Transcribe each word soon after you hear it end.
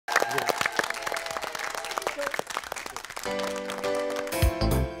You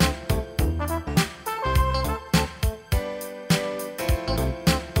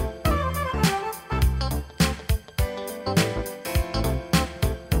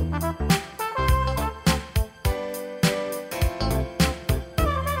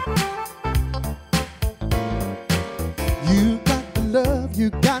got the love,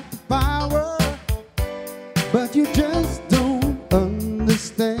 you got the power, but you just don't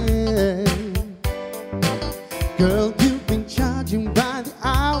understand. Girl, you've been charging by the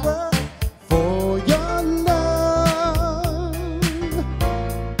hour for your love.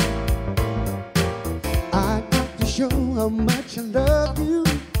 I got to show how much I love you,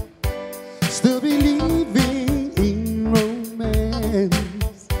 still believing in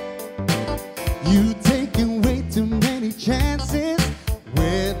romance. You taking way too many chances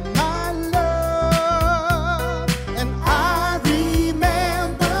with my love. And I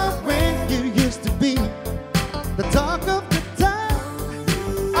remember when you used to be the talk of the town.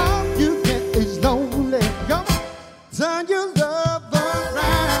 All you get is lonely. Come on, turn your love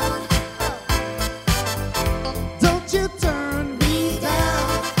around. Don't you turn me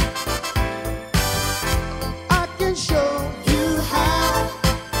down. I can show you how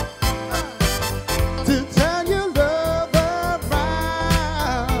to turn your love around.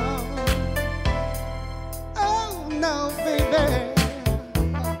 Oh no, baby.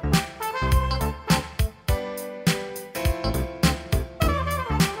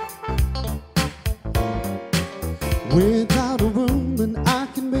 Without a woman I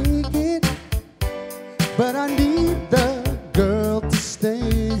can make it, but I need the girl to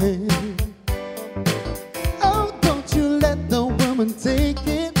stay. Oh, don't you let the woman take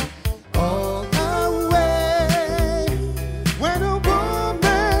it all away. When a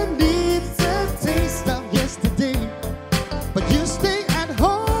woman needs a taste of yesterday, but you stay at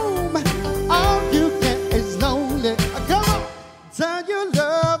home, all you get is lonely. Come on, turn your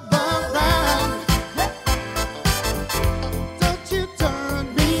love around. Don't you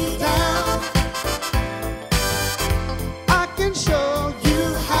turn me down. I can show you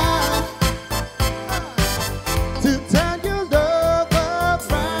how to turn your love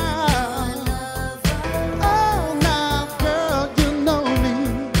around. Oh, now, girl, you know me.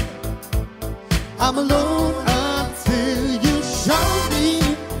 I'm alone until you show me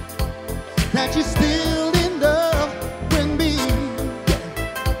that you still